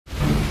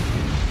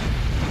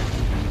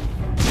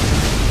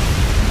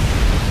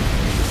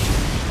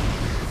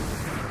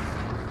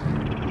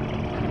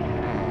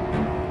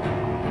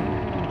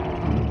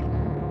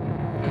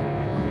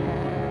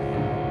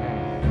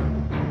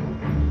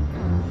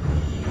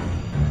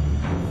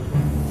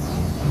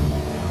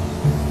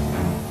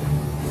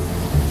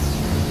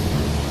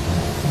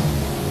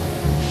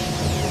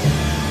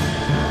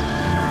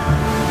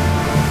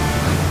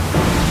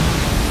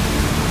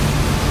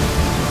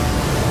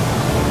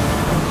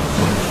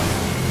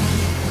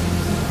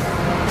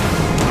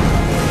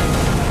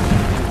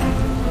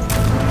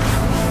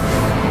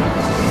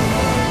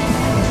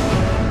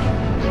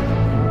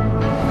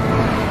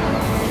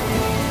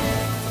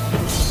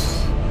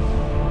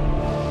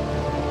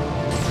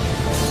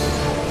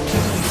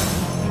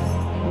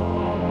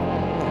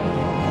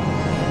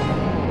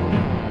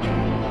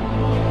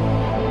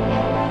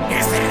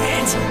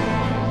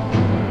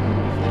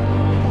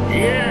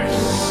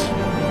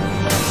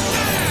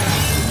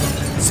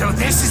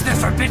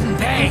Golden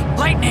Bay,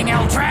 Lightning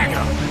El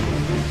Drago.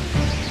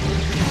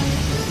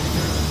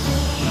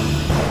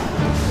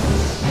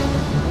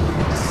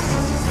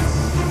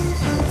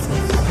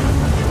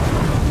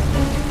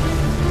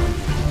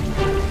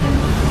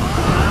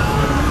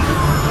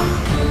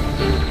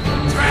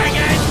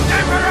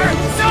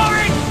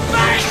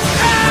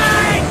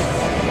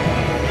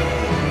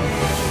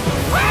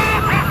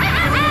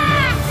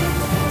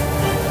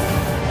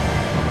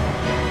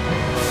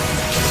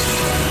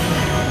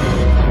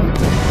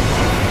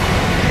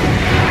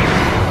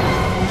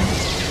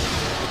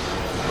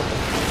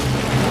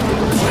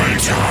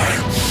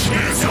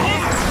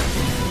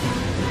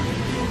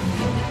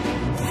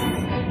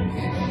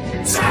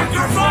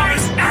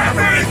 Sacrifice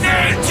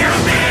everything to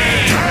me!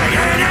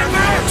 Dragon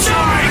Emperor,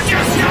 joy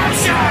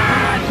destruction!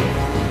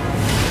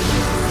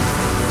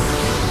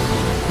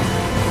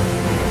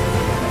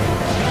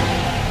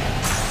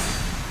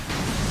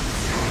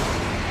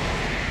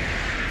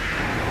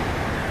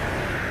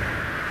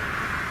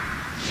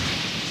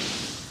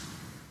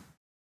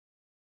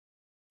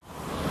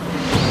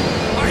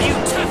 Are you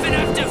tough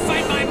enough to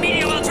fight my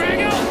Meteor El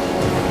Drago?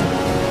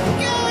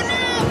 Go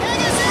now,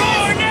 Pegasus!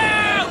 Roar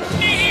now!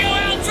 Meteor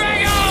El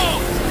Drago!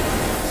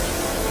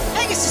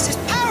 Pegasus's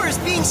power is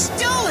being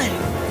stolen!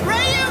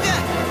 Ryuga,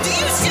 do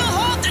you still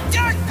hold the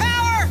dark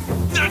power?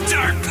 The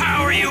dark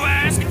power, you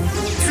ask?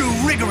 Through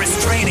rigorous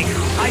training,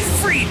 I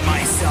freed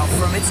myself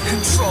from its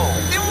control.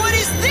 Then what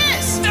is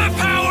this? The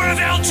power of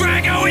El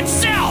Drago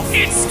itself!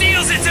 It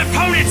steals its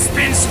opponent's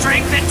spin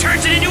strength and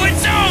turns it into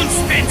its own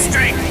spin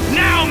strength!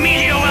 Now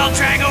Meteor El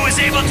Drago is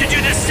able to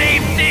do the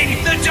same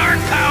thing the dark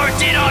power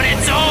did on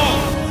its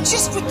own!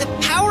 Just with the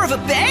power of a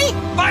bay?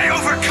 By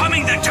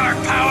overcoming the dark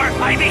power,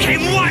 I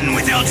became one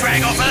with El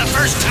Drago for the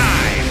first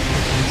time!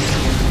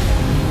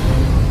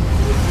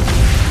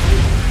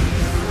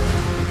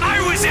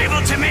 I was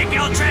able to make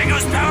El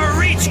Drago's power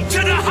reach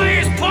to the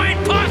highest point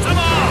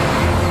possible!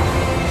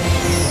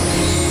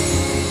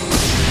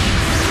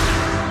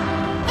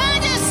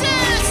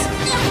 Pegasus!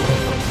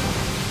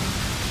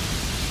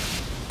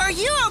 Are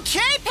you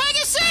okay,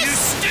 Pegasus? You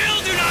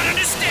still do not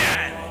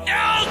understand!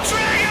 El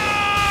Drago!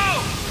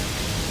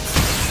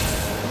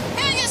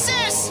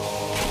 Pegasus!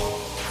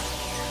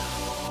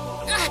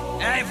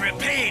 I've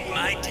repaid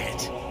my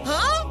debt.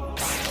 Huh?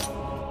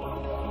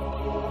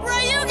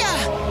 Ryuga!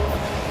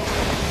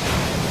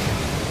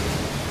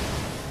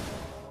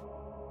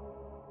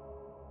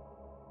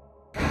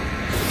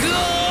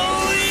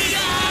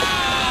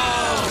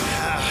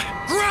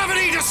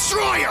 Gravity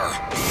Destroyer!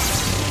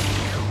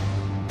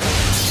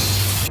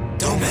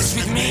 Don't mess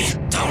with me!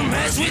 Don't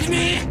mess with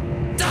me!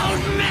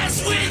 Don't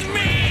mess with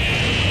me!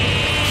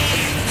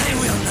 I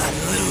will not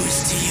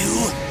lose to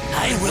you.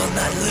 I will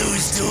not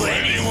lose to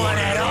anyone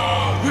at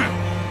all.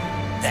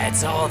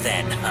 That's all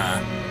then,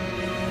 huh?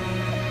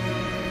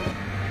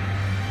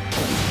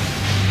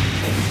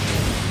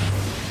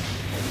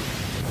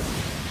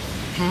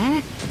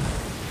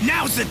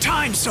 Now's the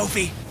time,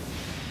 Sophie!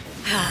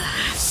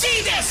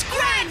 See this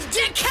grand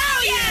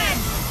decallion!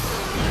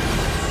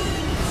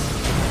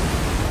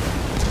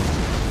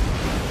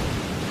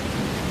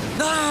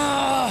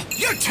 Ah,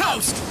 you're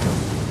toast!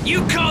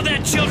 You call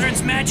that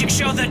children's magic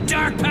show the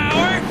Dark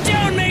Power?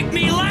 Don't make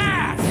me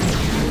laugh!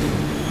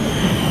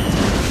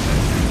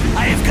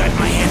 I have got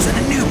my hands on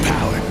a new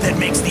power that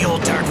makes the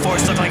old Dark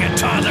Force look like a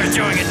toddler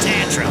throwing a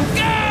tantrum.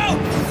 Go!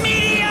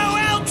 Meteor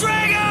El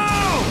Drago!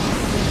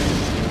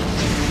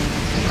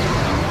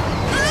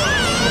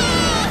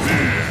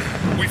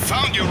 We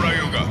found you,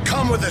 Ryuga.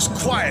 Come with us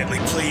quietly,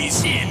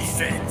 please.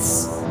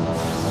 Infants.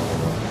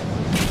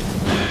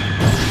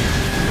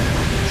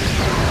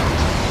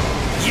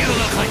 You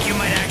look like you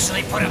might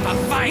actually put up a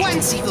fight.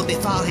 Once Evil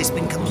Befall has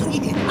been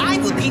completed, I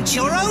will paint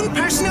your own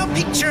personal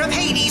picture of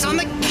Hades on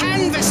the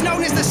canvas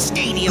known as the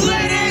Stadium.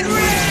 Let it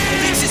rip!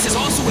 Bucsis is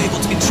also able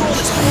to control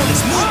its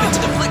opponent's movement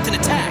to deflect an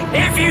attack.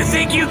 If you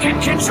think you can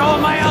control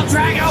my El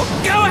Drago,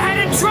 go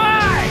ahead and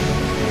try!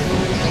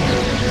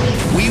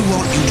 We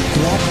want you to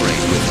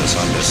cooperate with us,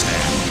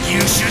 understand? You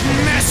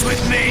shouldn't mess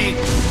with me!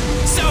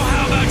 So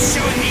how about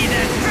showing me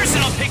that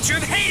personal picture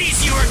of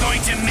Hades you were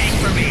going to make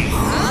for me?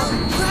 Huh?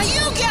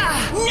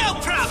 Ryuga! No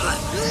problem!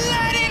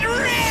 Let it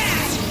rip!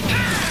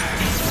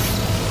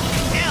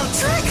 El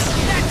Drago,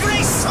 that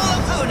graceful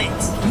opponent!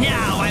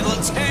 Now I will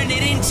turn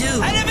it into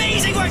an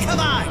amazing work of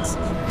art!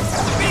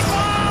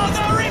 Before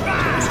the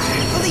Ripper!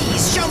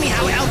 Please show me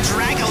how El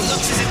Drago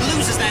looks as it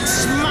loses that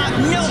smug,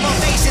 noble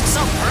face it's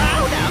so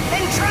proud of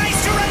and tries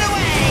to run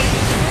away!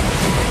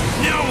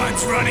 No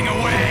one's running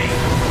away!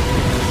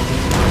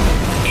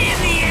 In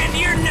the end,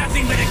 you're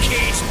nothing but a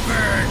caged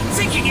bird,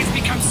 thinking you've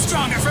become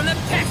stronger from the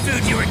pet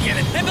food you were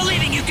given, and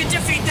believing you can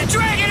defeat the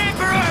Dragon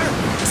Emperor!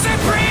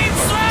 Supreme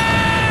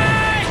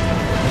Slay!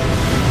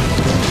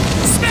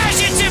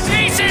 Smash it to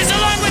pieces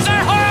along with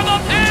our horrible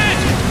pet!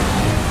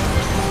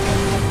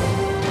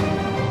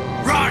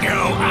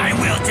 Rago, I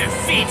will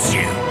defeat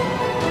you!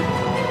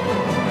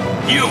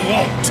 You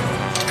won't.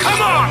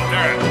 Come on,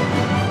 then!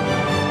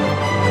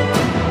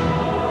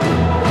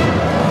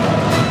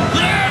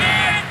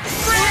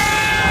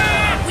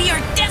 We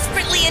are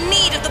desperately in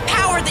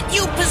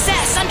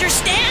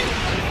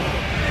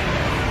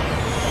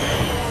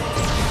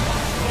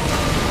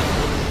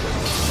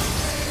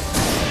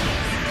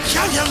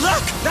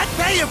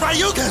of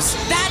Ryugas!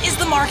 That is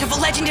the mark of a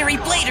legendary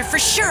blader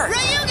for sure!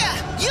 Ryuga,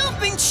 you've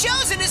been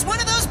chosen as one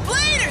of those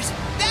bladers!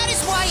 That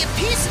is why a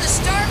piece of the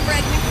star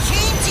fragment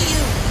came to you!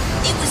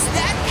 It was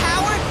that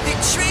power that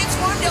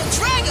transformed El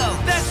Drago!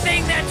 The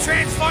thing that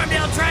transformed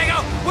El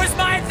Drago was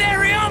my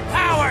very own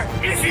power!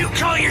 If you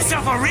call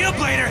yourself a real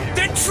blader,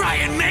 then try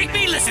and make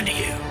me listen to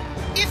you!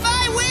 If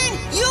I win,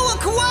 you will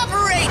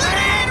cooperate!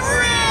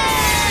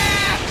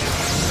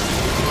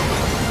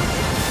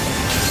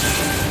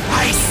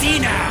 I see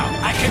now!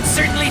 I can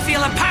certainly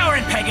feel a power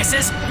in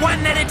Pegasus,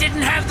 one that it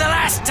didn't have the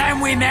last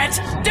time we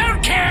met!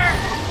 Don't care!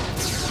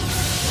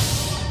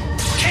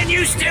 Can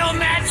you still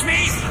match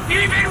me,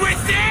 even with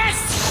this?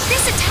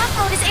 This attack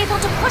mode is able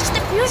to push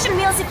the fusion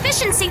wheel's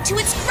efficiency to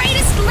its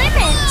greatest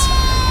limit!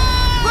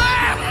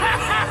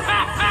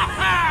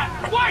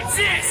 What's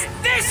this?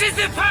 This is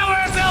the power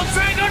of El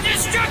Drago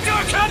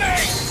Destructor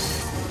coming!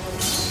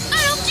 I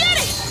don't get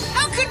it!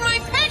 How could my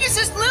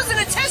Pegasus lose in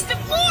a test of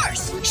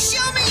force?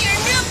 Show me your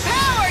new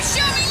power!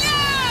 Show me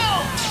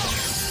now!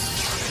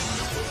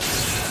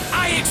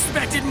 I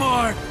expected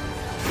more!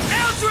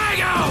 El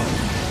Drago!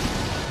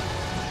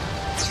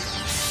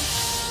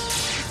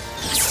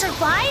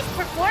 Survive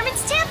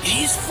performance tip?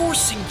 He's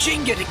forcing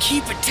Jenga to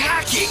keep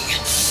attacking,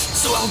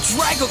 so El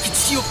Drago can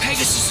steal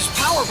Pegasus's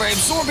power by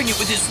absorbing it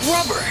with his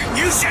rubber.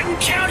 You shouldn't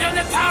count on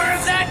the power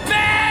of that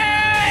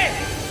bay!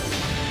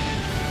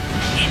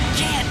 It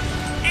can't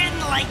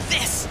end like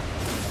this!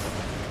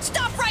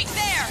 Stop right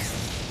there!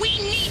 We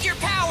need your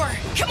power!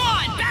 Come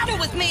on, battle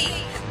with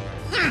me!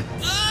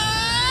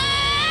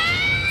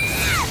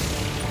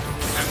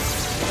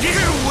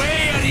 You're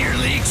way out of your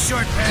league,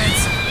 short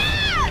pants!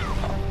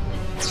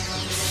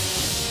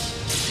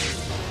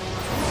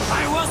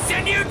 I will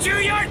send you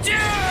to your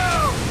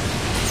doom!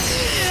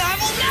 I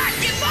will not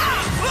give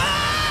up!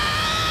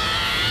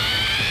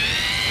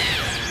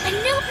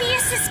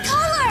 Anubius's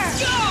color!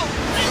 Go!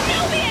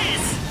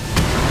 Anubius!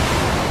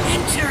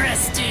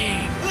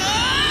 Interesting!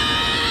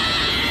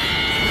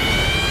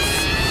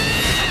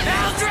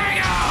 El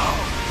Drago!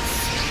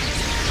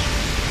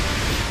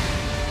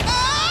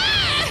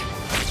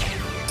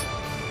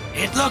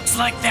 It looks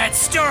like that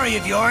story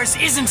of yours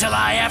isn't a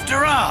lie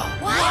after all.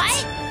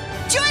 What?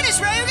 Join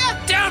us, Ryuga!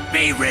 Don't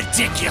be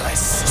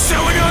ridiculous! So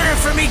in order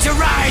for me to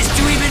rise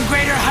to even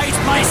greater heights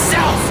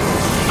myself,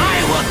 I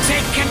will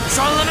take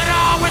control of it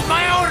all with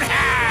my own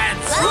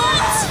hands!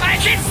 What? I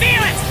can feel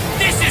it!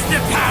 This is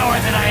the power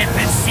that I have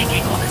been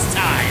seeking all this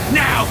time.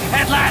 Now,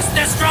 at last,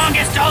 the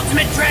strongest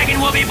ultimate dragon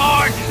will be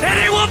born,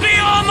 and it will be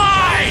all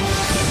mine!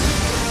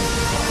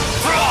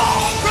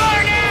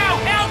 Roar now,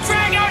 El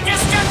Drago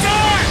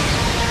Destructor!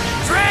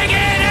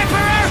 Dragon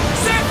Emperor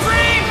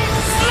Supreme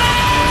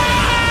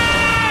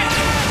Slide!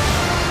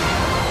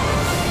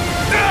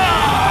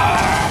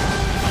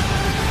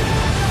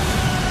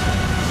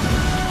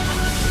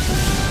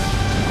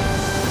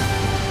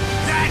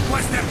 That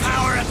was the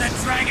power of the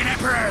Dragon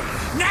Emperor!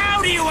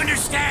 Now do you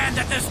understand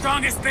that the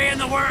strongest bay in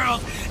the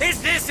world is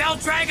this El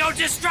Drago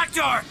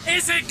Destructor?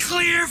 Is it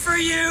clear for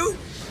you?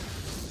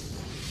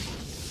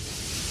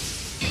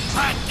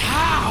 But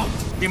how?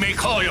 You may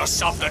call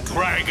yourself the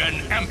Dragon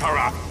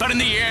Emperor, but in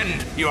the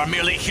end, you are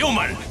merely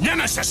human.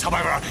 Nemesis,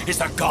 however, is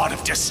the god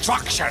of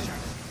destruction.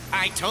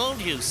 I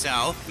told you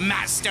so,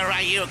 Master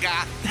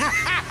Ryuga.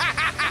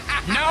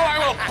 Now I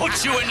will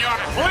put you in your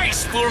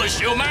place, foolish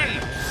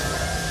human!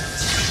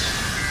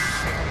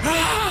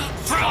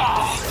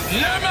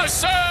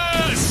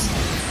 Nemesis!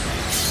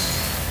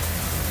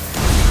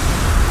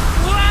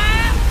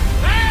 What?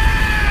 Ah!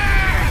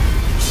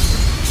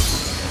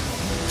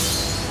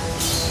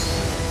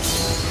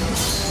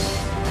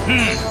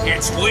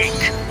 It's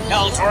weak.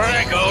 El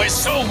Drago is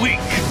so weak.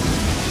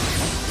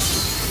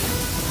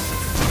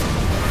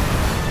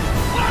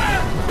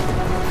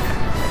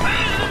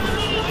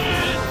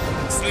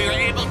 So you're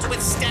able to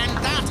withstand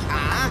that,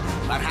 huh?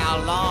 But how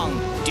long?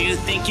 Do you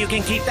think you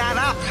can keep that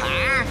up,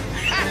 huh?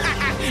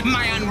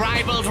 My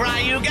unrivaled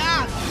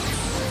Ryuga?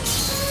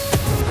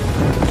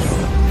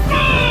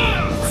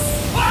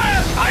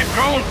 I've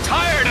grown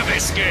tired of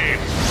this game.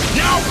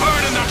 Now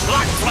burn in the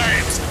black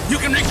flames. You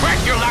can regret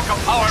your lack of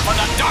power for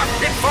the dark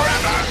pit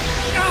forever.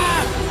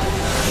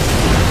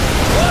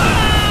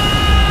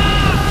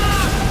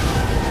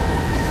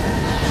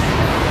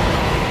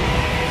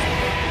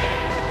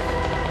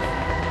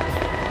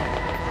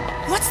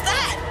 What's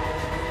that?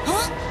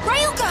 Huh?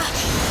 Ryuga!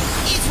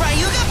 Is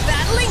Ryuga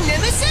battling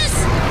Nemesis?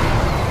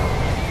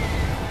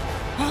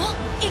 Huh?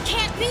 It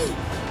can't be!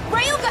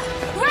 Ryuga!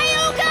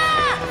 Ryuga!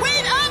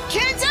 Wait up,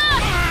 Kenta!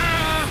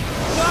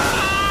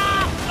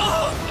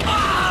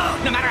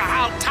 No matter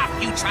how tough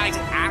you try to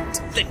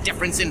act, the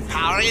difference in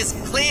power is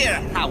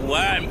clear. A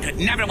worm could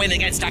never win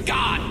against a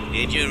god.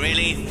 Did you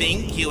really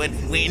think you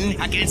would win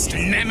against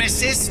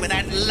Nemesis with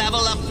that level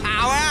of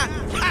power?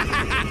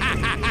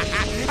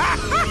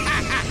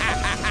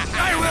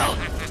 I will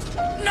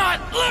not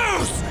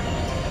lose!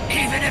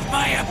 Even if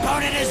my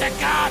opponent is a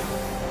god,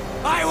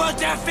 I will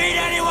defeat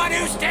anyone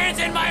who stands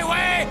in my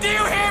way! Do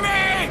you hear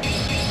me?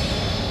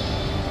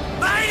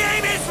 My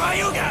name is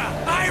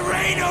Ryuga! I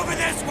reign reign over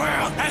this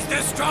world as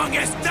the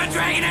strongest, the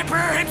Dragon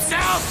Emperor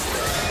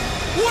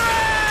himself!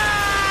 Wait!